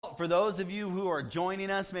For those of you who are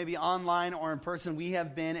joining us, maybe online or in person, we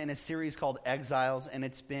have been in a series called Exiles, and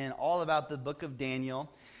it's been all about the book of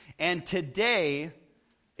Daniel. And today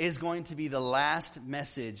is going to be the last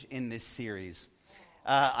message in this series.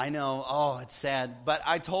 I know, it's sad. But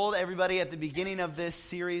I told everybody at the beginning of this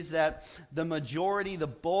series that the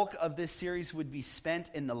bulk of this series would be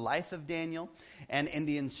spent in the life of Daniel and in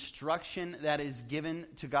the instruction that is given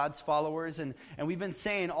to God's followers. And we've been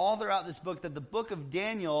saying all throughout this book that the book of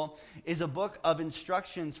Daniel is a book of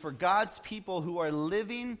instructions for God's people who are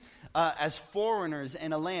living as foreigners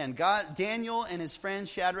in a land. Daniel and his friends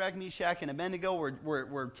Shadrach, Meshach, and Abednego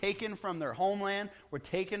were taken from their homeland, were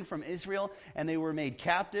taken from Israel, and they were made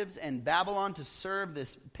captives in Babylon to serve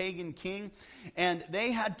this pagan king. And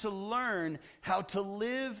they had to learn how to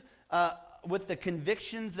live with the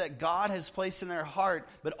convictions that God has placed in their heart,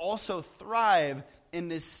 but also thrive in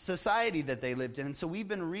this society that they lived in. And so we've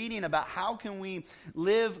been reading about how can we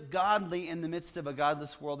live godly in the midst of a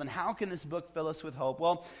godless world, and how can this book fill us with hope?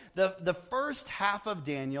 Well, the first half of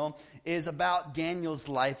Daniel is about Daniel's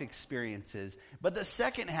life experiences. But the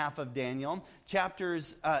second half of Daniel,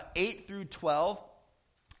 chapters 8 through 12,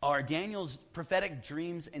 are Daniel's prophetic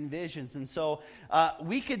dreams and visions. And so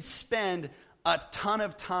we could spend a ton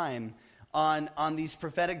of time on these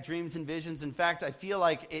prophetic dreams and visions. In fact, I feel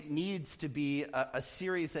like it needs to be a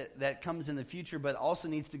series that comes in the future, but also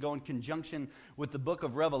needs to go in conjunction with the book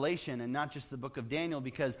of Revelation and not just the book of Daniel,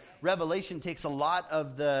 because Revelation takes a lot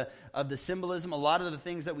of the symbolism, a lot of the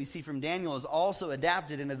things that we see from Daniel is also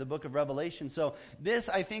adapted into the book of Revelation. So this,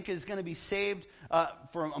 I think, is going to be saved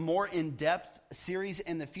for a more in-depth series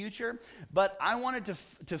in the future. But I wanted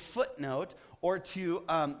to footnote or to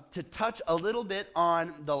touch a little bit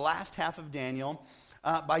on the last half of Daniel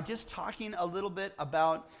by just talking a little bit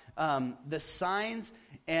about the signs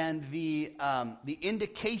and the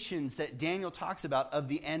indications that Daniel talks about of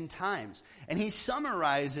the end times. And he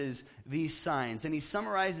summarizes these signs and he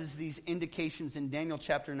summarizes these indications in Daniel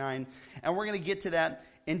chapter 9. And we're going to get to that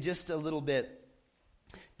in just a little bit.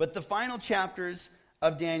 But the final chapters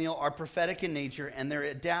of Daniel are prophetic in nature, and they're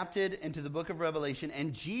adapted into the book of Revelation.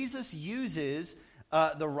 And Jesus uses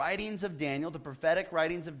the writings of Daniel, the prophetic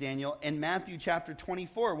writings of Daniel, in Matthew chapter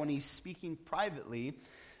 24 when he's speaking privately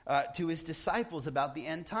to his disciples about the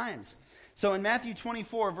end times. So in Matthew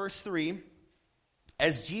 24, verse 3,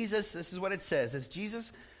 this is what it says, as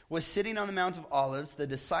Jesus was sitting on the Mount of Olives, the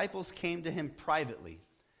disciples came to him privately,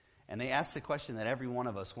 and they asked the question that every one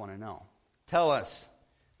of us want to know. Tell us,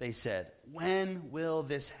 they said, when will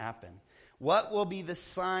this happen? What will be the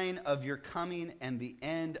sign of your coming and the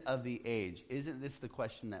end of the age? Isn't this the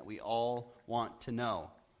question that we all want to know?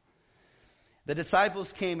 The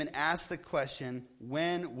disciples came and asked the question,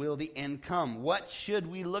 when will the end come? What should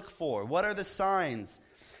we look for? What are the signs?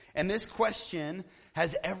 And this question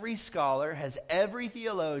has every scholar, has every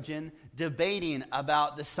theologian debating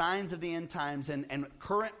about the signs of the end times and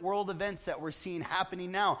current world events that we're seeing happening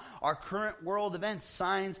now. Are current world events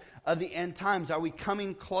signs of the end times? Are we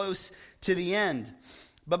coming close to the end?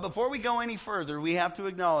 But before we go any further, we have to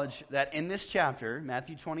acknowledge that in this chapter,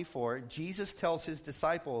 Matthew 24, Jesus tells his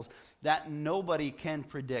disciples that nobody can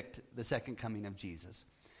predict the second coming of Jesus.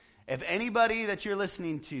 If anybody that you're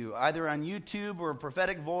listening to, either on YouTube or a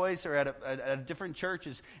prophetic voice or at a different church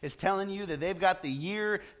is telling you that they've got the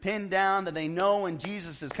year pinned down, that they know when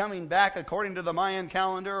Jesus is coming back according to the Mayan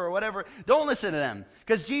calendar or whatever, don't listen to them.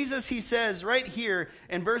 Because Jesus, he says right here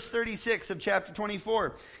in verse 36 of chapter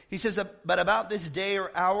 24, he says, but about this day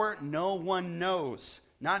or hour no one knows,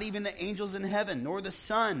 not even the angels in heaven, nor the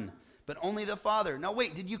Son, but only the Father. Now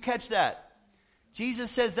wait, did you catch that?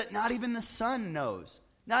 Jesus says that not even the Son knows.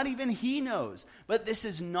 Not even he knows. But this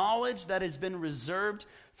is knowledge that has been reserved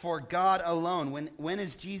for God alone. When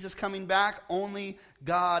is Jesus coming back? Only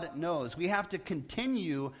God knows. We have to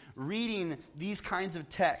continue reading these kinds of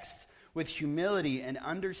texts with humility and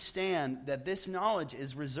understand that this knowledge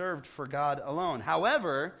is reserved for God alone.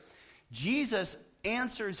 However, Jesus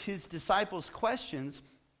answers his disciples' questions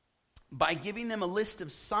by giving them a list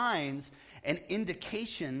of signs and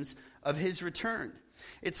indications of his return.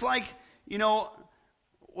 It's like,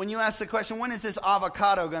 when you ask the question, when is this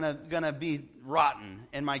avocado gonna be rotten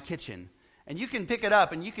in my kitchen? And you can pick it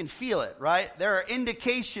up and you can feel it, right? There are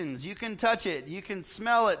indications. You can touch it. You can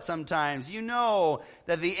smell it sometimes. You know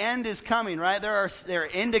that the end is coming, right? There are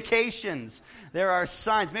indications. There are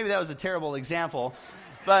signs. Maybe that was a terrible example.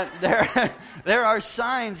 But there are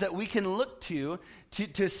signs that we can look to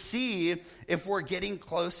see if we're getting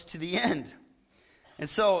close to the end. And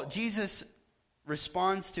so Jesus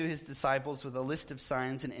responds to his disciples with a list of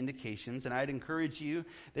signs and indications. And I'd encourage you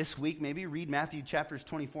this week, maybe read Matthew chapters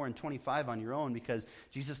 24 and 25 on your own, because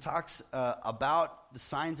Jesus talks about the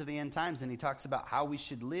signs of the end times, and he talks about how we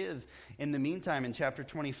should live in the meantime in chapter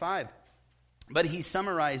 25. But he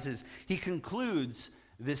summarizes, he concludes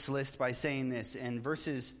this list by saying this in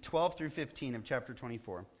verses 12 through 15 of chapter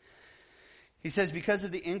 24. He says, because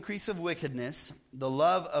of the increase of wickedness, the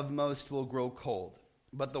love of most will grow cold.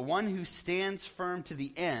 But the one who stands firm to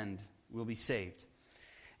the end will be saved.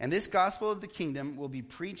 And this gospel of the kingdom will be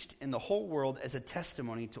preached in the whole world as a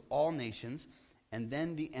testimony to all nations, and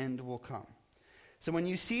then the end will come. So when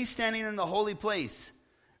you see standing in the holy place,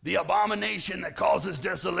 the abomination that causes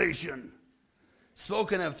desolation,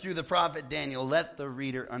 spoken of through the prophet Daniel, let the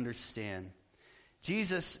reader understand.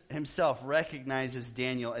 Jesus himself recognizes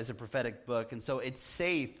Daniel as a prophetic book, and so it's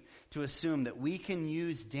safe to assume that we can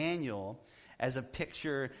use Daniel as a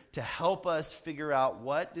picture to help us figure out,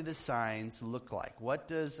 what do the signs look like?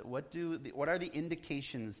 What are the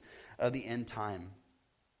indications of the end time?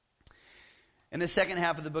 In the second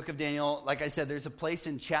half of the book of Daniel, like I said, there's a place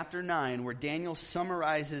in chapter 9 where Daniel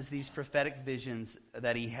summarizes these prophetic visions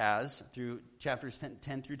that he has through chapters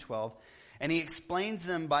 10 through 12, and he explains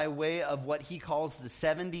them by way of what he calls the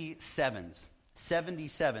 77s.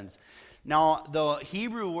 77s. Now, the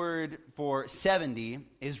Hebrew word for 70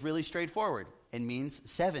 is really straightforward. It means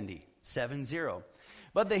 70, 70.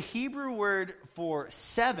 But the Hebrew word for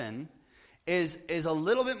 7 is a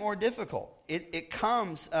little bit more difficult.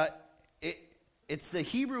 It's the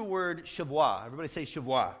Hebrew word shavua. Everybody say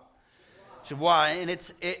shavua. Shavua, and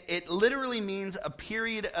it literally means a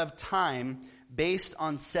period of time based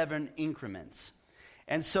on 7 increments.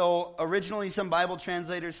 And so originally some Bible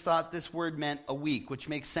translators thought this word meant a week, which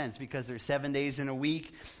makes sense because there's 7 days in a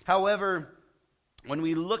week. However, when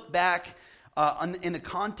we look back in the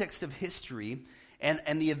context of history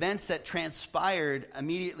and the events that transpired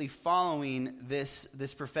immediately following this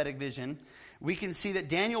prophetic vision, we can see that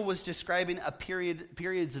Daniel was describing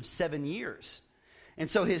periods of 7 years. And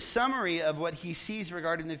so his summary of what he sees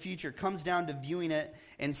regarding the future comes down to viewing it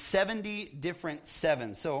in 70 different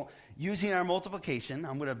sevens. So using our multiplication,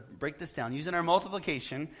 I'm going to break this down. Using our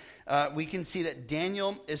multiplication, we can see that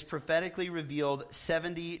Daniel is prophetically revealed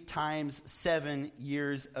 70 times 7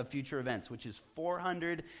 years of future events, which is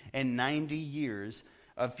 490 years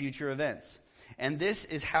of future events. And this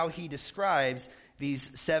is how he describes these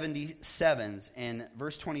 77s in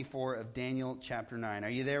verse 24 of Daniel chapter 9. Are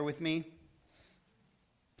you there with me?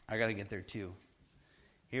 I got to get there too.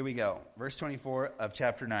 Here we go. Verse 24 of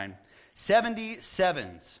chapter 9.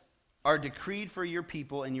 77s are decreed for your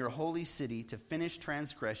people in your holy city to finish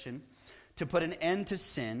transgression, to put an end to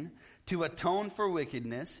sin, to atone for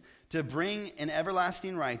wickedness, to bring in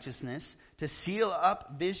everlasting righteousness, to seal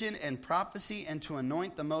up vision and prophecy, and to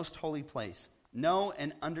anoint the most holy place. Know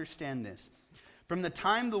and understand this. From the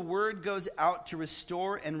time the word goes out to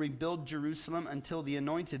restore and rebuild Jerusalem until the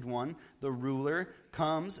anointed one, the ruler,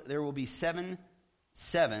 comes, there will be 7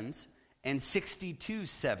 sevens and 62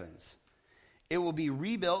 sevens. It will be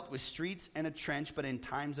rebuilt with streets and a trench, but in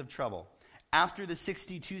times of trouble. After the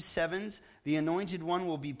 62 sevens, the anointed one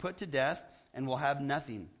will be put to death and will have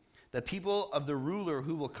nothing. The people of the ruler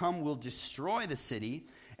who will come will destroy the city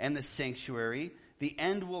and the sanctuary. The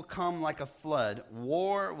end will come like a flood.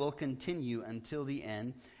 War will continue until the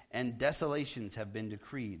end, and desolations have been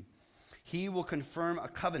decreed. He will confirm a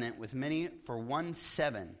covenant with many for 1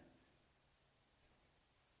 7.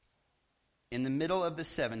 In the middle of the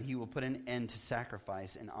 7, he will put an end to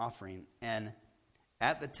sacrifice and offering, and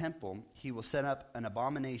at the temple he will set up an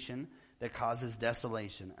abomination that causes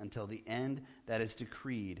desolation until the end that is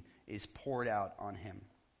decreed is poured out on him.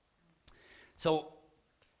 So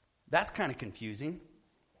that's kind of confusing.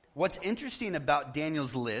 What's interesting about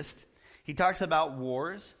Daniel's list, he talks about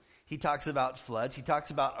wars, he talks about floods, he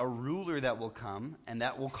talks about a ruler that will come, and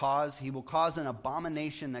he will cause an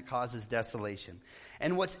abomination that causes desolation.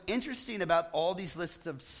 And what's interesting about all these lists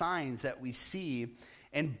of signs that we see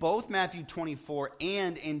in both Matthew 24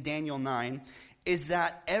 and in Daniel 9 is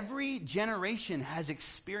that every generation has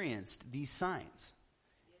experienced these signs.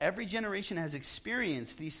 Every generation has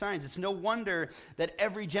experienced these signs. It's no wonder that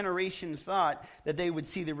every generation thought that they would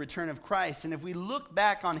see the return of Christ. And if we look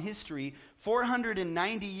back on history,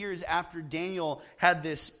 490 years after Daniel had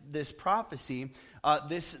this prophecy,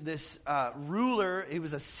 this ruler, he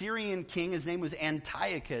was a Syrian king, his name was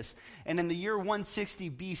Antiochus. And in the year 160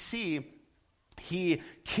 BC, He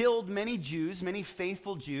killed many Jews, many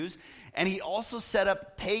faithful Jews, and he also set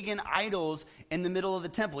up pagan idols in the middle of the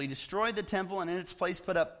temple. He destroyed the temple and in its place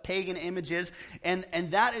put up pagan images. And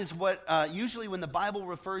that is what, usually when the Bible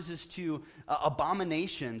refers us to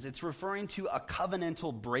abominations, it's referring to a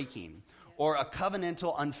covenantal breaking or a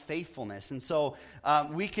covenantal unfaithfulness. And so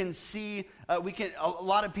we can see, a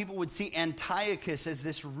lot of people would see Antiochus as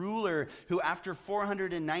this ruler who after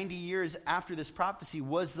 490 years after this prophecy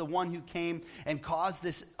was the one who came and caused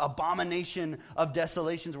this abomination of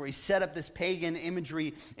desolations where he set up this pagan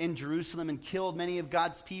imagery in Jerusalem and killed many of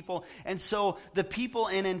God's people. And so the people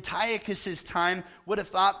in Antiochus's time would have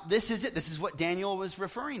thought, this is it. This is what Daniel was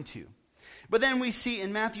referring to. But then we see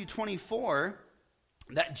in Matthew 24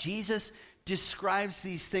 that Jesus describes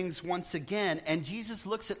these things once again, and Jesus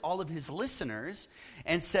looks at all of his listeners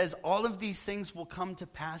and says, all of these things will come to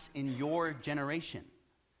pass in your generation.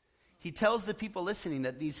 He tells the people listening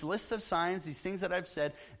that these lists of signs, these things that I've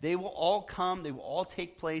said, they will all come, they will all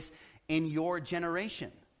take place in your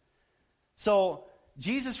generation. So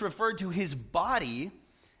Jesus referred to his body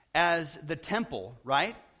as the temple,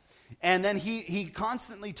 right? And then he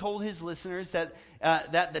constantly told his listeners that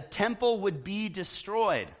the temple would be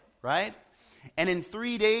destroyed, right? And in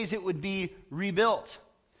 3 days it would be rebuilt.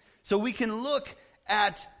 So we can look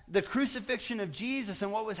at the crucifixion of Jesus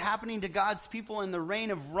and what was happening to God's people in the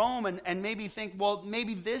reign of Rome and maybe think, well,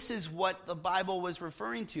 maybe this is what the Bible was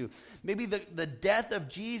referring to. Maybe the death of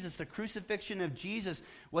Jesus, the crucifixion of Jesus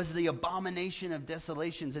was the abomination of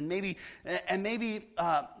desolations. And maybe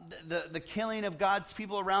the killing of God's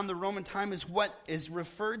people around the Roman time is what is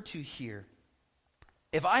referred to here.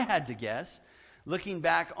 If I had to guess, looking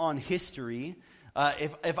back on history,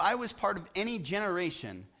 if I was part of any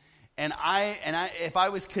generation and if I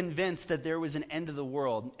was convinced that there was an end of the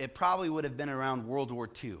world, it probably would have been around World War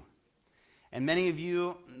II. And many of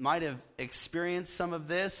you might have experienced some of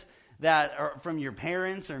this from your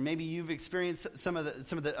parents, or maybe you've experienced some of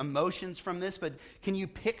the emotions from this. But can you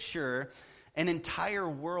picture an entire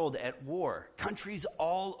world at war? Countries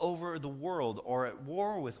all over the world are at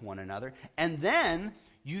war with one another, and then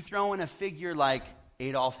you throw in a figure like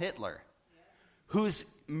Adolf Hitler, who's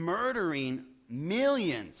murdering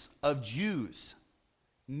millions of Jews,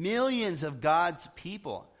 millions of God's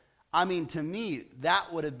people. I mean, to me,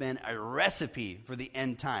 that would have been a recipe for the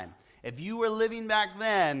end time. If you were living back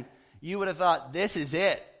then, you would have thought, this is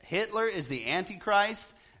it. Hitler is the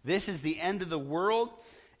Antichrist. This is the end of the world.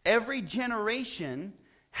 Every generation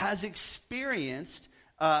has experienced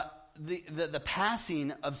the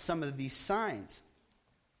passing of some of these signs.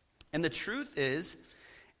 And the truth is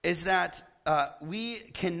that we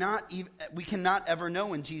cannot ever know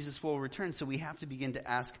when Jesus will return, so we have to begin to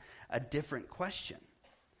ask a different question.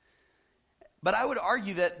 But I would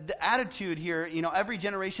argue that the attitude here, every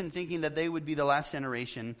generation thinking that they would be the last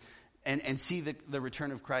generation and see the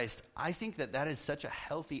return of Christ, I think that is such a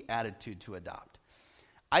healthy attitude to adopt.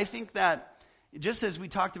 I think that, just as we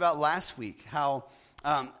talked about last week, how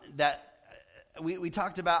we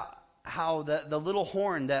talked about how the little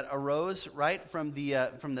horn that arose right from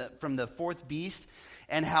the fourth beast,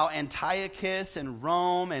 and how Antiochus and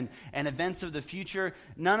Rome and events of the future,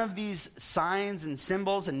 none of these signs and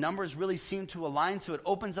symbols and numbers really seem to align. So it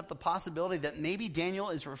opens up the possibility that maybe Daniel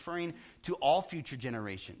is referring to all future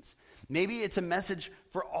generations. Maybe it's a message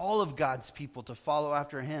for all of God's people to follow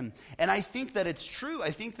after him. And I think that it's true.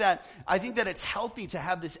 I think that it's healthy to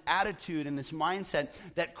have this attitude and this mindset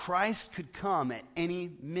that Christ could come at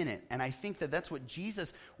any minute. And I think that that's what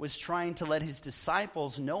Jesus was trying to let his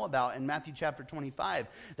disciples know about in Matthew chapter 25,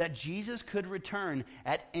 that Jesus could return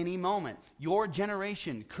at any moment. Your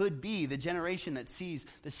generation could be the generation that sees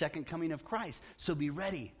the second coming of Christ. So be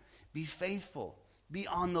ready, be faithful, be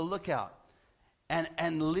on the lookout.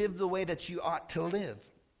 And live the way that you ought to live.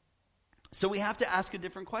 So we have to ask a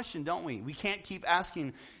different question, don't we? We can't keep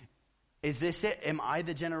asking, is this it? Am I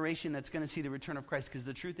the generation that's going to see the return of Christ? Because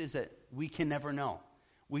the truth is that we can never know.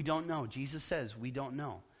 We don't know. Jesus says we don't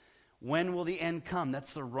know. When will the end come?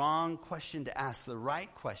 That's the wrong question to ask. The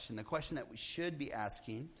right question, the question that we should be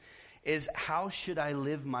asking, is how should I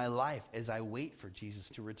live my life as I wait for Jesus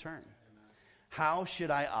to return? Amen. How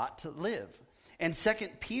should I ought to live? And 2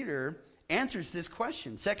 Peter answers this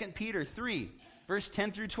question. 2 Peter 3, verse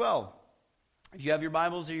 10 through 12. If you have your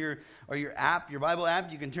Bibles or your Bible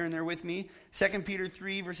app, you can turn there with me. 2 Peter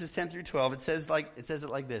 3, verses 10 through 12. It says it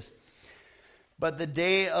like this. But the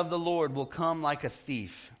day of the Lord will come like a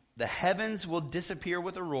thief. The heavens will disappear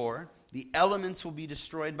with a roar. The elements will be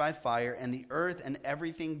destroyed by fire, and the earth and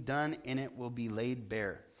everything done in it will be laid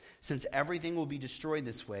bare. since everything will be destroyed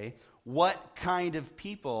this way, what kind of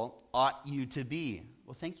people ought you to be?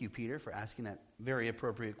 Well, thank you, Peter, for asking that very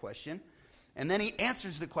appropriate question. And then he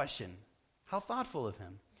answers the question. How thoughtful of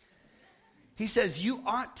him. He says, you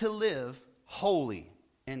ought to live holy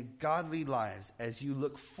and godly lives as you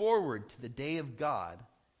look forward to the day of God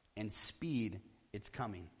and speed its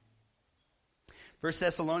coming. 1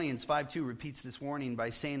 Thessalonians 5:2 repeats this warning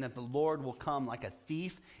by saying that the Lord will come like a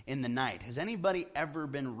thief in the night. Has anybody ever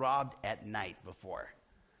been robbed at night before?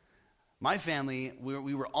 My family,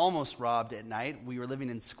 we were almost robbed at night. We were living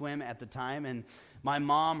in Sequim at the time, and my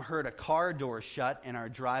mom heard a car door shut in our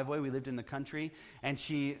driveway. We lived in the country, and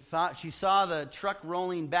she saw the truck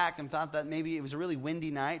rolling back and thought that maybe it was a really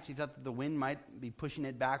windy night. She thought that the wind might be pushing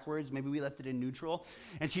it backwards. Maybe we left it in neutral.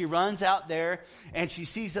 And she runs out there, and she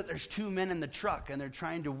sees that there's two men in the truck, and they're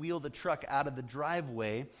trying to wheel the truck out of the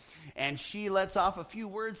driveway. And she lets off a few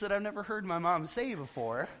words that I've never heard my mom say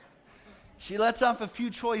before. She lets off a few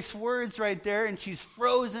choice words right there, and she's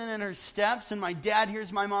frozen in her steps, and my dad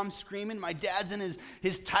hears my mom screaming. My dad's in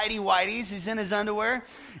his tighty-whities. He's in his underwear,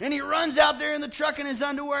 and he runs out there in the truck in his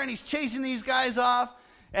underwear, and he's chasing these guys off,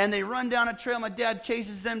 and they run down a trail. My dad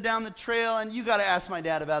chases them down the trail, and you got to ask my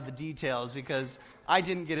dad about the details because I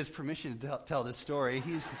didn't get his permission to tell this story.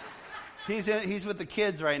 He's with the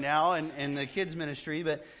kids right now in the kids ministry,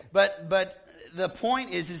 but the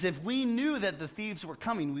point is if we knew that the thieves were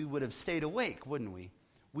coming, we would have stayed awake, wouldn't we?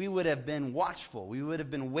 We would have been watchful. We would have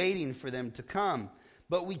been waiting for them to come.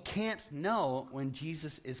 But we can't know when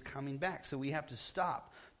Jesus is coming back, so we have to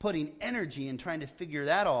stop putting energy in trying to figure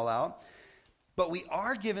that all out. But we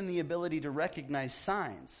are given the ability to recognize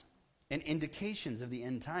signs and indications of the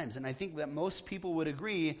end times. And I think that most people would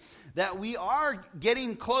agree that we are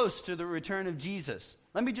getting close to the return of Jesus.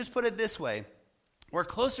 Let me just put it this way. We're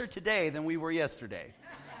closer today than we were yesterday.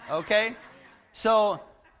 Okay? So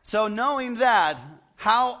knowing that,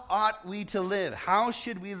 how ought we to live? How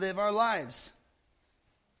should we live our lives?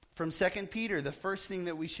 From 2 Peter, the first thing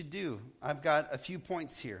that we should do, I've got a few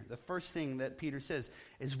points here. The first thing that Peter says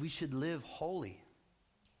is we should live holy.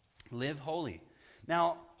 Live holy.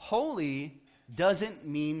 Now, holy doesn't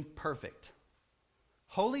mean perfect.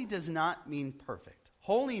 Holy does not mean perfect.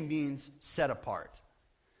 Holy means set apart.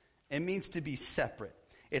 It means to be separate.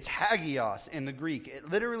 It's hagios in the Greek. It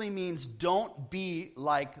literally means don't be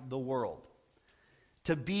like the world.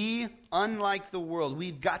 To be unlike the world.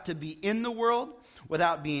 We've got to be in the world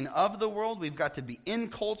without being of the world. We've got to be in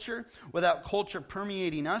culture without culture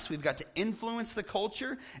permeating us. We've got to influence the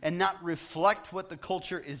culture and not reflect what the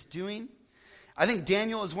culture is doing. I think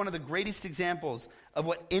Daniel is one of the greatest examples of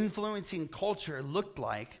what influencing culture looked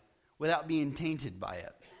like without being tainted by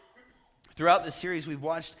it. Throughout the series we've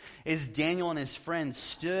watched as Daniel and his friends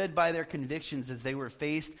stood by their convictions as they were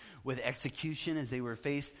faced with execution, as they were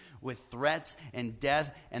faced with threats and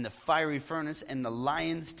death and the fiery furnace and the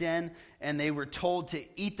lion's den. And they were told to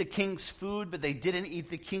eat the king's food, but they didn't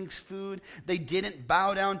eat the king's food. They didn't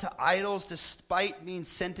bow down to idols despite being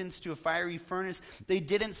sentenced to a fiery furnace. They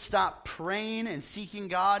didn't stop praying and seeking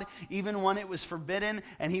God even when it was forbidden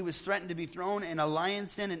and he was threatened to be thrown in a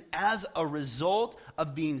lion's den. And as a result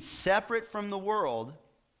of being separate from the world,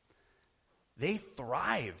 they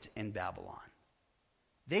thrived in Babylon.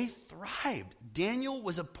 They thrived. Daniel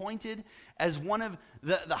was appointed as one of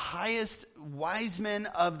the highest wise men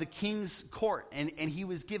of the king's court. And he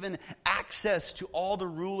was given access to all the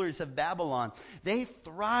rulers of Babylon. They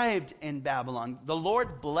thrived in Babylon. The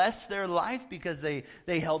Lord blessed their life because they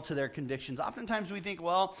held to their convictions. Oftentimes we think,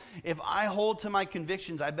 well, if I hold to my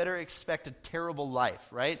convictions, I better expect a terrible life,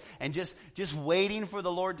 right? And just waiting for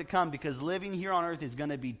the Lord to come because living here on earth is going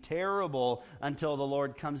to be terrible until the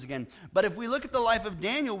Lord comes again. But if we look at the life of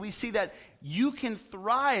Daniel, we see that you can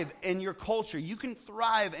thrive in your culture. You can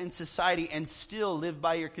thrive in society and still live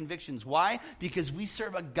by your convictions. Why? Because we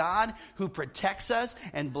serve a God who protects us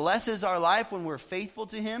and blesses our life when we're faithful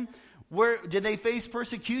to him. Did they face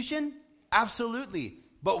persecution? Absolutely.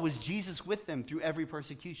 But was Jesus with them through every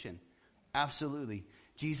persecution? Absolutely.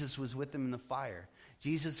 Jesus was with them in the fire.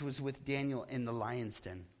 Jesus was with Daniel in the lion's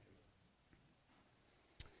den.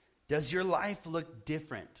 Does your life look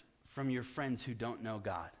different from your friends who don't know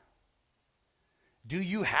God? Do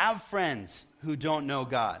you have friends who don't know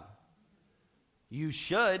God? You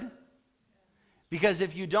should. Because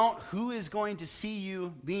if you don't, who is going to see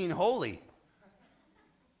you being holy?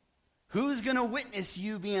 Who's going to witness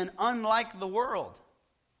you being unlike the world?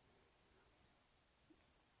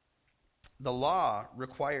 The law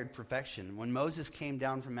required perfection. When Moses came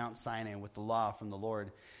down from Mount Sinai with the law from the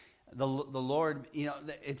Lord, The Lord,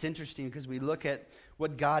 it's interesting because we look at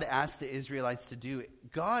what God asked the Israelites to do.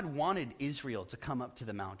 God wanted Israel to come up to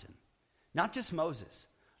the mountain, not just Moses.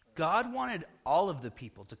 God wanted all of the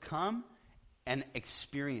people to come and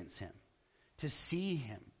experience him, to see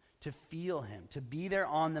him, to feel him, to be there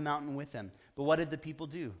on the mountain with him. But what did the people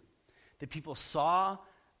do? The people saw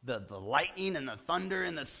the lightning and the thunder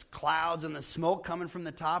and the clouds and the smoke coming from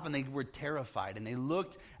the top, and they were terrified. And they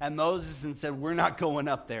looked at Moses and said, we're not going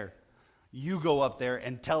up there. You go up there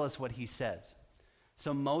and tell us what he says.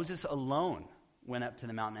 So Moses alone went up to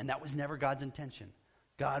the mountain, and that was never God's intention.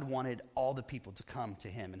 God wanted all the people to come to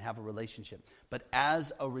him and have a relationship. But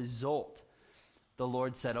as a result, the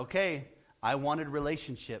Lord said, okay, I wanted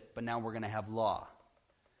relationship, but now we're going to have law.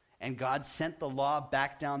 And God sent the law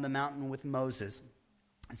back down the mountain with Moses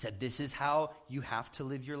and said, this is how you have to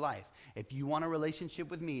live your life. If you want a relationship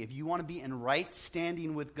with me, if you want to be in right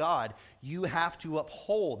standing with God, you have to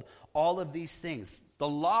uphold all of these things. The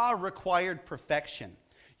law required perfection.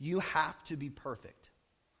 You have to be perfect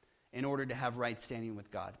in order to have right standing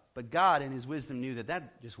with God. But God, in his wisdom, knew that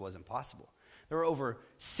that just wasn't possible. There were over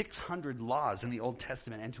 600 laws in the Old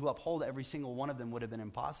Testament, and to uphold every single one of them would have been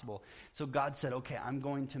impossible. So God said, okay, I'm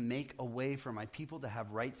going to make a way for my people to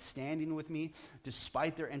have right standing with me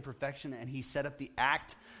despite their imperfection. And he set up the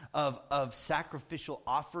act of sacrificial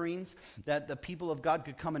offerings, that the people of God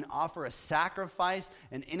could come and offer a sacrifice,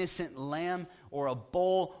 an innocent lamb or a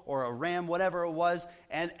bull or a ram, whatever it was,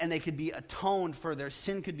 and they could be atoned for, their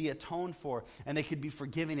sin could be atoned for, and they could be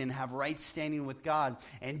forgiven and have right standing with God.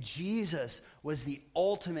 And Jesus was the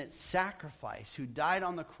ultimate sacrifice who died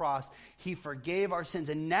on the cross. He forgave our sins,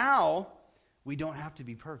 and now we don't have to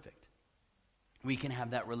be perfect. We can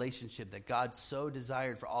have that relationship that God so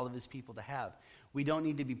desired for all of his people to have. We don't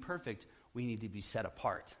need to be perfect. We need to be set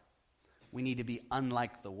apart. We need to be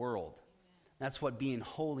unlike the world. That's what being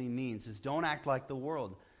holy means, is don't act like the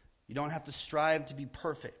world. You don't have to strive to be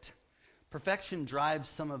perfect. Perfection drives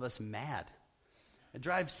some of us mad. It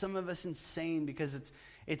drives some of us insane because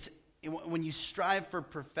it's when you strive for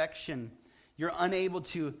perfection, you're unable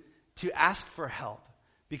to ask for help,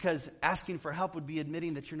 because asking for help would be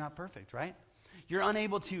admitting that you're not perfect, right? You're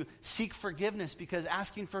unable to seek forgiveness because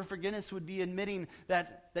asking for forgiveness would be admitting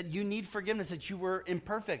that you need forgiveness, that you were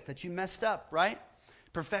imperfect, that you messed up, right?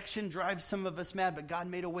 Perfection drives some of us mad, but God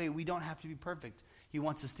made a way. We don't have to be perfect. He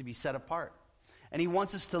wants us to be set apart. And he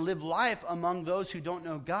wants us to live life among those who don't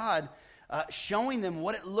know God, showing them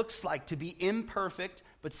what it looks like to be imperfect,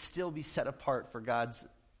 but still be set apart for God's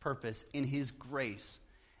purpose in his grace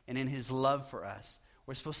and in his love for us.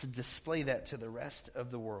 We're supposed to display that to the rest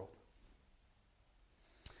of the world.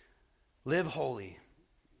 Live holy.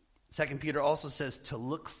 2 Peter also says to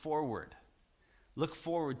look forward. Look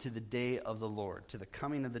forward to the day of the Lord, to the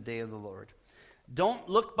coming of the day of the Lord. Don't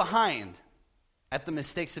look behind at the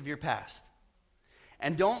mistakes of your past.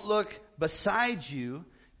 And don't look beside you,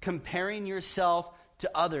 comparing yourself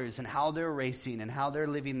to others and how they're racing and how they're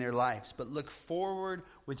living their lives. But look forward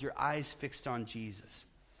with your eyes fixed on Jesus.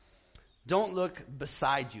 Don't look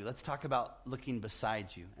beside you. Let's talk about looking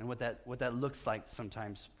beside you and what that looks like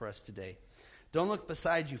sometimes for us today. Don't look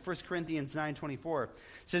beside you. 1 Corinthians 9:24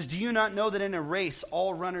 says, do you not know that in a race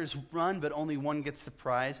all runners run, but only one gets the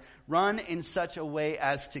prize? Run in such a way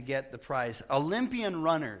as to get the prize. Olympian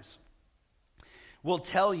runners will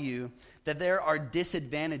tell you that there are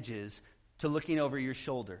disadvantages to looking over your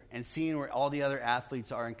shoulder and seeing where all the other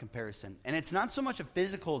athletes are in comparison. And it's not so much a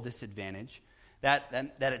physical disadvantage that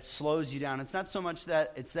it slows you down. It's not so much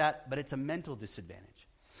that it's that, but it's a mental disadvantage.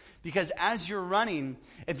 Because as you're running,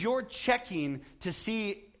 if you're checking to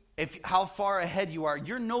see how far ahead you are,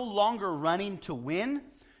 you're no longer running to win.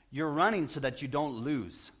 You're running so that you don't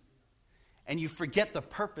lose. And you forget the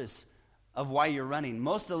purpose of why you're running.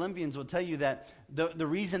 Most Olympians will tell you that the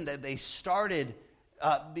reason that they started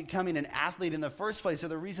becoming an athlete in the first place, or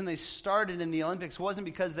the reason they started in the Olympics, wasn't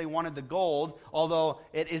because they wanted the gold, although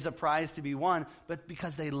it is a prize to be won, but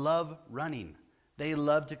because they love running. They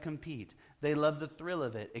love to compete. They love the thrill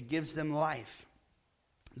of it. It gives them life.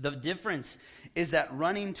 The difference is that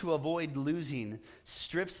running to avoid losing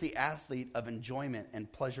strips the athlete of enjoyment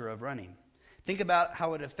and pleasure of running. Think about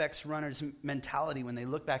how it affects runners' mentality when they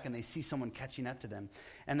look back and they see someone catching up to them,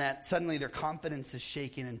 and that suddenly their confidence is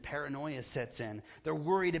shaken and paranoia sets in. They're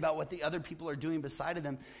worried about what the other people are doing beside of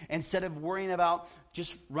them instead of worrying about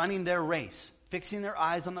just running their race, fixing their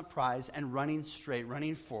eyes on the prize and running straight,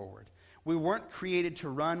 running forward. We weren't created to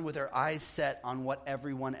run with our eyes set on what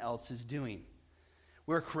everyone else is doing.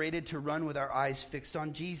 We're created to run with our eyes fixed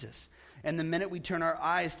on Jesus. And the minute we turn our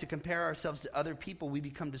eyes to compare ourselves to other people, we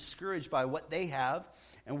become discouraged by what they have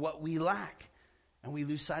and what we lack. and we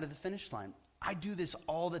lose sight of the finish line. I do this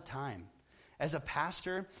all the time. As a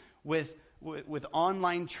pastor with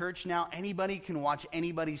online church now, anybody can watch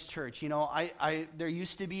anybody's church. You know, there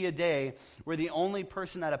used to be a day where the only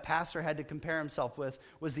person that a pastor had to compare himself with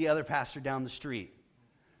was the other pastor down the street.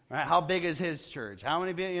 Right? How big is his church? How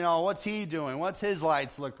many people, what's he doing? What's his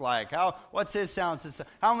lights look like? What's his sound system?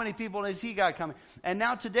 How many people has he got coming? And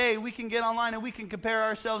now today we can get online and we can compare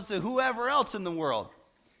ourselves to whoever else in the world.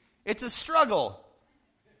 It's a struggle.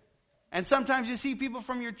 And sometimes you see people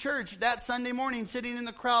from your church that Sunday morning sitting in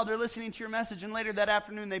the crowd, they're listening to your message, and later that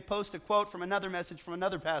afternoon they post a quote from another message from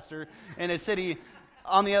another pastor in a city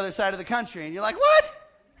on the other side of the country. And you're like, what?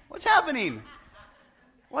 What's happening?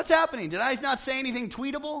 What's happening? Did I not say anything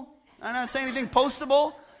tweetable? Did I not say anything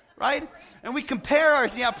postable? Right? And we compare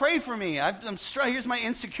ourselves. Yeah, pray for me. Here's my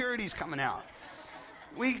insecurities coming out.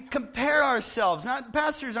 We compare ourselves.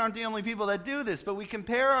 Pastors aren't the only people that do this, but we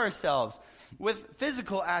compare ourselves with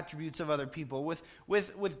physical attributes of other people,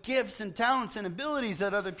 with gifts and talents and abilities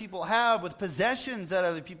that other people have, with possessions that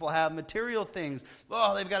other people have, material things.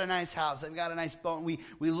 Oh, they've got a nice house, they've got a nice boat. We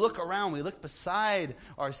look around, we look beside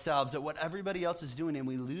ourselves at what everybody else is doing, and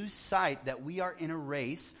we lose sight that we are in a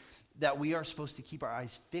race, that we are supposed to keep our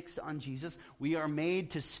eyes fixed on Jesus. We are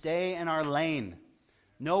made to stay in our lane.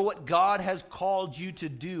 Know what God has called you to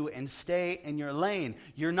do and stay in your lane.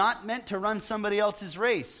 You're not meant to run somebody else's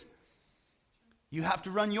race. You have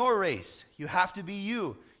to run your race. You have to be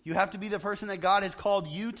you. You have to be the person that God has called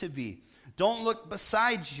you to be. Don't look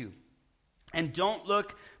beside you. And don't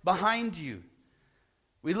look behind you.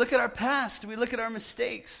 We look at our past. We look at our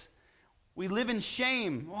mistakes. We live in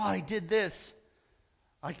shame. Oh, I did this.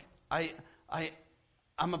 I'm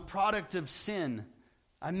a product of sin.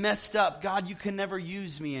 I messed up. God, you can never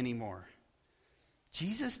use me anymore.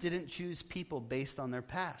 Jesus didn't choose people based on their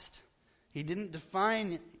past. He doesn't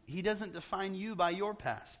define you by your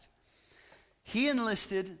past. He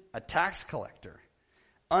enlisted a tax collector,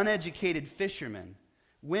 uneducated fishermen,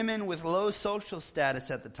 women with low social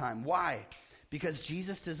status at the time. Why? Because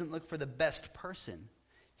Jesus doesn't look for the best person.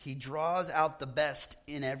 He draws out the best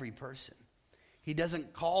in every person. He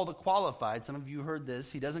doesn't call the qualified. Some of you heard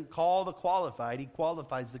this. He doesn't call the qualified. He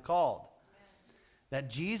qualifies the called. That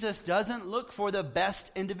Jesus doesn't look for the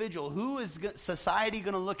best individual. Who is society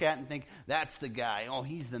going to look at and think, that's the guy, oh,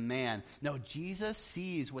 he's the man. No, Jesus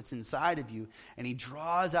sees what's inside of you, and he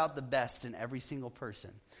draws out the best in every single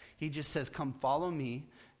person. He just says, come follow me,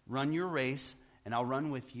 run your race, and I'll run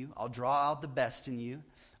with you. I'll draw out the best in you.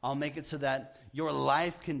 I'll make it so that your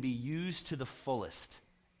life can be used to the fullest.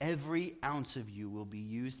 Every ounce of you will be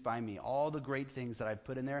used by me. All the great things that I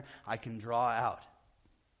put in there, I can draw out.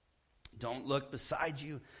 Don't look beside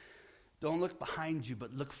you. Don't look behind you,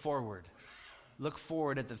 but look forward. Look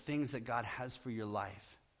forward at the things that God has for your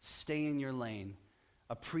life. Stay in your lane.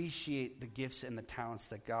 Appreciate the gifts and the talents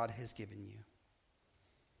that God has given you.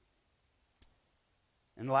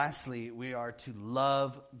 And lastly, we are to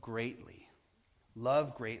love greatly.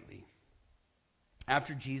 Love greatly.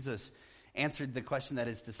 After Jesus answered the question that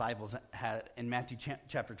his disciples had in Matthew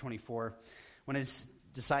chapter 24, when his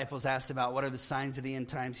disciples asked about what are the signs of the end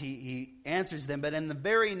times, he answers them. But in the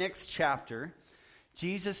very next chapter,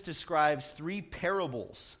 Jesus describes 3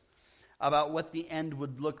 parables about what the end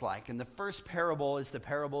would look like. And the first parable is the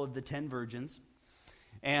parable of the 10 virgins.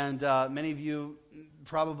 And many of you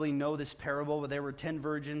probably know this parable, where there were 10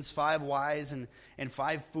 virgins, 5 wise and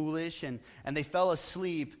 5 foolish, and they fell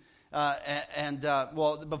asleep.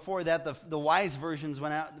 Before that, the wise virgins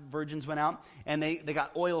went out, and they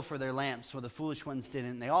got oil for their lamps, where the foolish ones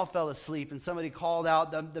didn't. They all fell asleep, and somebody called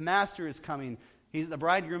out, the master is coming. The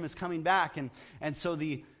bridegroom is coming back. And so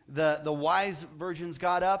the wise virgins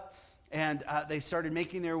got up, and they started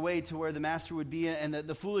making their way to where the master would be. And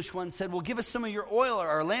the foolish ones said, well, give us some of your oil, or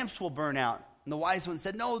our lamps will burn out. And the wise one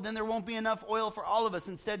said, no, then there won't be enough oil for all of us.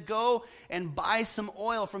 Instead, go and buy some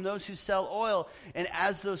oil from those who sell oil. And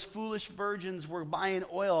as those foolish virgins were buying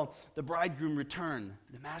oil, the bridegroom returned.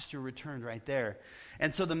 The master returned right there.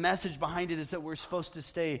 And so the message behind it is that we're supposed to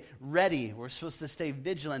stay ready. We're supposed to stay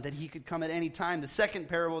vigilant, that he could come at any time. The second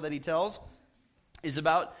parable that he tells is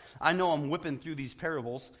about, I know I'm whipping through these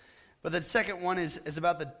parables, but the second one is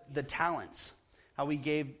about the talents. How we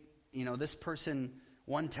gave, this person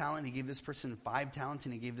 1 talent, he gave this person 5 talents,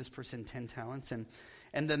 and he gave this person 10 talents.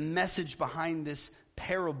 And the message behind this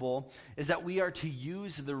parable is that we are to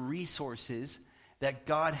use the resources that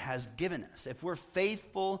God has given us. If we're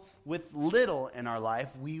faithful with little in our life,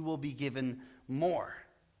 we will be given more.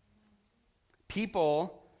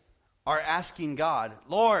 People are asking God,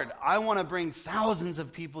 Lord, I want to bring thousands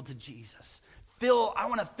of people to Jesus.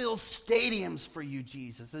 fill stadiums for you,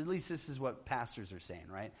 Jesus. At least this is what pastors are saying,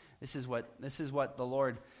 right? This is what the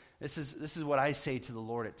Lord, this is what I say to the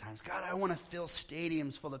Lord at times. God, I want to fill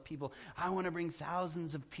stadiums full of people. I want to bring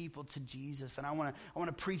thousands of people to Jesus, and I want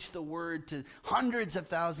to preach the word to hundreds of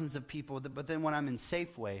thousands of people. But then when I'm in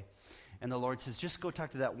Safeway, and the Lord says, just go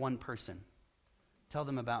talk to that one person. Tell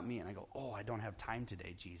them about me. And I go, oh, I don't have time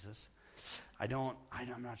today, Jesus. I'm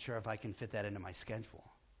not sure if I can fit that into my schedule.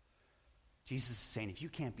 Jesus is saying, if you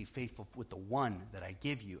can't be faithful with the one that I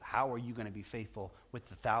give you, how are you going to be faithful with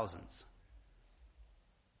the thousands?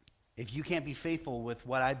 If you can't be faithful with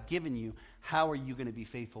what I've given you, how are you going to be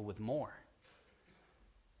faithful with more?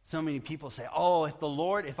 So many people say, oh,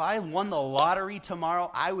 if I won the lottery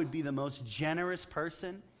tomorrow, I would be the most generous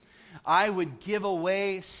person. I would give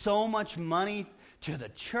away so much money to the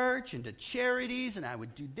church and to charities, and I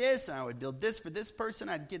would do this, and I would build this for this person,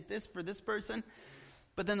 I'd get this for this person.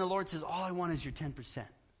 But then the Lord says, all I want is your 10%.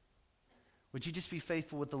 Would you just be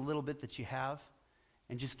faithful with the little bit that you have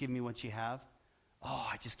and just give me what you have? Oh,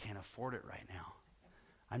 I just can't afford it right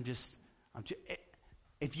now.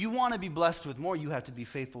 If you want to be blessed with more, you have to be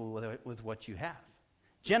faithful with what you have.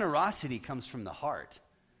 Generosity comes from the heart.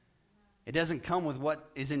 It doesn't come with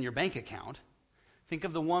what is in your bank account. Think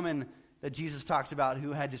of the woman that Jesus talked about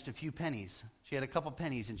who had just a few pennies. She had a couple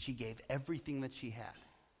pennies, and she gave everything that she had.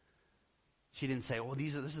 She didn't say, well,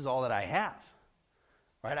 this is all that I have.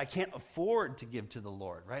 Right? I can't afford to give to the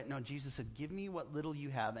Lord. Right? No, Jesus said, give me what little you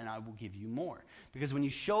have, and I will give you more. Because when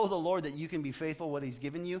you show the Lord that you can be faithful what he's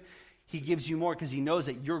given you, he gives you more because he knows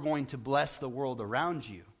that you're going to bless the world around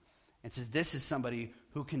you. And says, this is somebody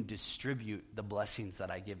who can distribute the blessings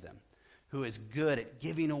that I give them, who is good at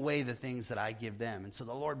giving away the things that I give them. And so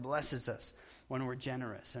the Lord blesses us when we're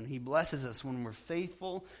generous, and he blesses us when we're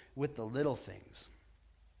faithful with the little things.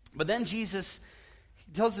 But then Jesus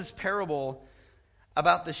tells this parable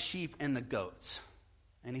about the sheep and the goats.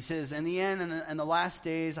 And he says, in the end, in the last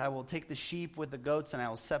days, I will take the sheep with the goats, and I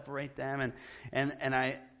will separate them, and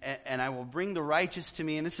I will bring the righteous to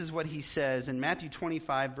me. And this is what he says in Matthew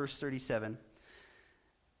 25, verse 37.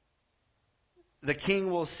 The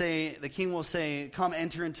king will say, come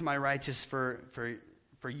enter into my righteous, for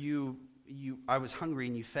you I was hungry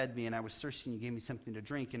and you fed me, and I was thirsty and you gave me something to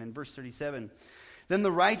drink. And in verse 37, then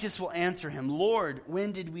the righteous will answer him, Lord,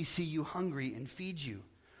 when did we see you hungry and feed you,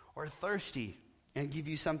 or thirsty and give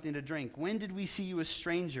you something to drink? When did we see you a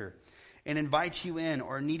stranger and invite you in,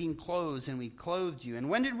 or needing clothes and we clothed you? And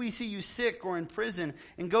when did we see you sick or in prison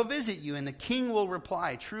and go visit you? And the king will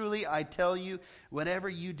reply, truly I tell you, whatever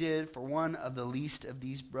you did for one of the least of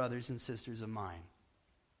these brothers and sisters of mine,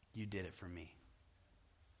 you did it for me.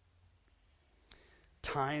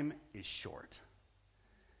 Time is short.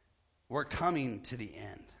 We're coming to the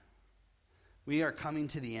end. We are coming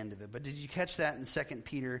to the end of it. But did you catch that in 2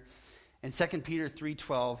 Peter? In 2 Peter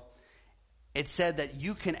 3:12, it said that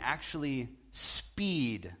you can actually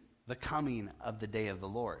speed the coming of the day of the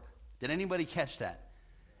Lord. Did anybody catch that?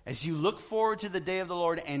 As you look forward to the day of the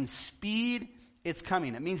Lord and speed its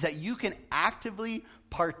coming, it means that you can actively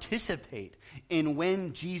participate in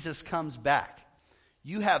when Jesus comes back.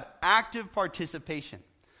 You have active participation.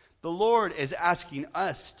 The Lord is asking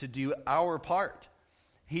us to do our part.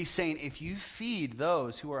 He's saying, if you feed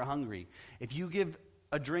those who are hungry, if you give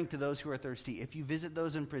a drink to those who are thirsty, if you visit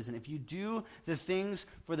those in prison, if you do the things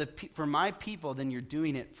for my people, then you're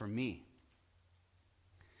doing it for me.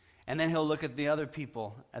 And then he'll look at the other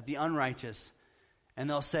people, at the unrighteous, and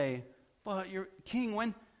they'll say, well, your king,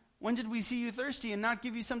 when did we see you thirsty and not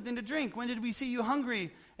give you something to drink? When did we see you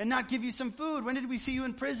hungry and not give you some food? When did we see you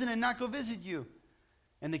in prison and not go visit you?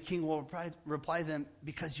 And the king will reply to them,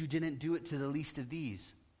 because you didn't do it to the least of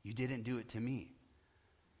these. You didn't do it to me.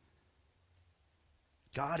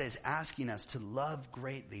 God is asking us to love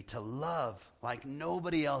greatly, to love like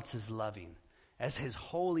nobody else is loving, as his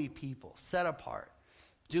holy people, set apart,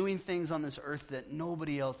 doing things on this earth that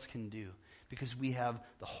nobody else can do, because we have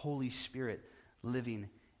the Holy Spirit living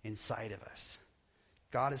inside of us.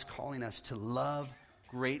 God is calling us to love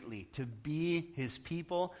greatly, to be his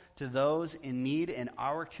people, to those in need in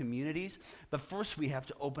our communities. But first we have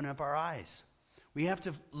to open up our eyes. We have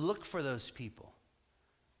to look for those people.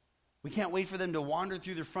 We can't wait for them to wander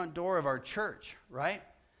through the front door of our church, right?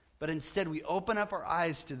 But instead we open up our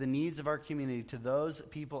eyes to the needs of our community, to those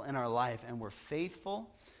people in our life, and we're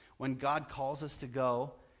faithful when God calls us to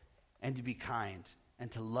go and to be kind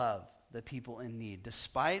and to love the people in need.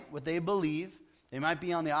 Despite what they believe, they might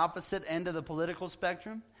be on the opposite end of the political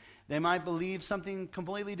spectrum. They might believe something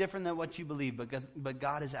completely different than what you believe, but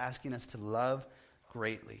God is asking us to love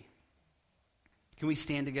greatly. Can we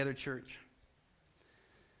stand together, church?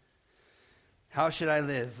 How should I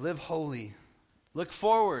live? Live holy. Look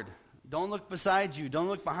forward. Don't look beside you. Don't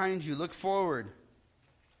look behind you. Look forward.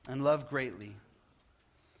 And love greatly.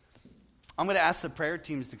 I'm going to ask the prayer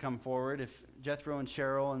teams to come forward. If Jethro and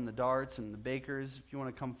Cheryl and the Darts and the Bakers, if you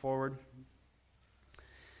want to come forward.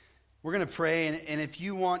 We're going to pray, and if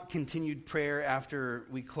you want continued prayer after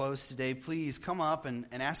we close today, please come up and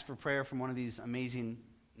ask for prayer from one of these amazing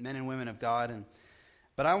men and women of God.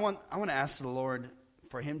 But I want to ask the Lord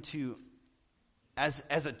for Him to,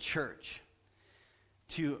 as a church,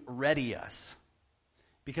 to ready us.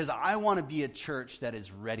 Because I want to be a church that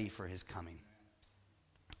is ready for His coming.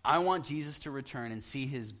 I want Jesus to return and see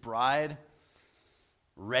His bride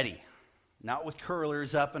ready. Not with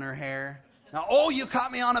curlers up in her hair. Now, oh, you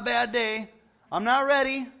caught me on a bad day. I'm not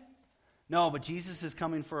ready. No, but Jesus is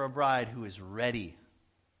coming for a bride who is ready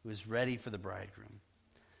for the bridegroom.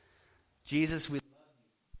 Jesus, we love you.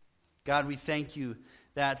 God, we thank you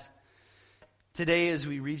that today as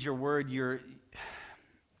we read your word, your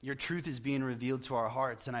truth is being revealed to our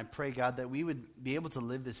hearts. And I pray, God, that we would be able to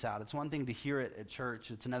live this out. It's one thing to hear it at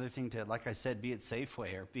church. It's another thing to, like I said, be at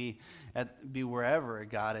Safeway or be wherever,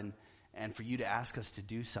 God, and for you to ask us to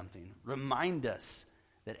do something. Remind us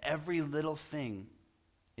that every little thing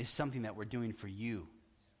is something that we're doing for you,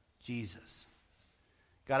 Jesus.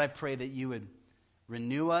 God, I pray that you would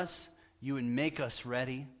renew us, you would make us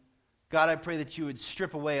ready. God, I pray that you would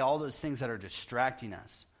strip away all those things that are distracting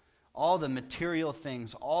us, all the material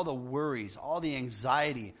things, all the worries, all the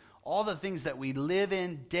anxiety, all the things that we live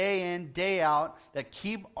in, day out, that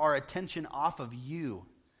keep our attention off of you.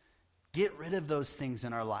 Get rid of those things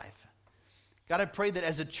in our life. God, I pray that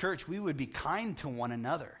as a church, we would be kind to one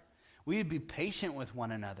another. We would be patient with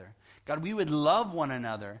one another. God, we would love one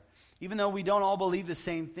another, even though we don't all believe the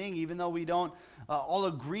same thing, even though we don't all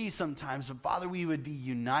agree sometimes. But Father, we would be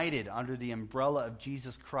united under the umbrella of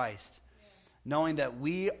Jesus Christ, knowing that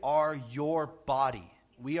we are your body.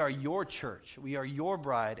 We are your church. We are your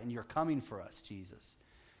bride, and you're coming for us, Jesus.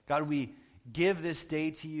 God, we give this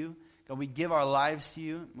day to you. God, we give our lives to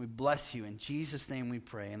you. We bless you. In Jesus' name we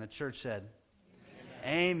pray. And the church said,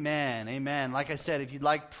 Amen. Amen. Like I said, if you'd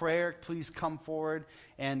like prayer, please come forward.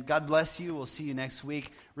 And God bless you. We'll see you next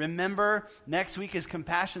week. Remember, next week is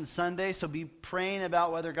Compassion Sunday, so be praying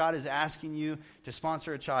about whether God is asking you to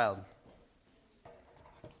sponsor a child.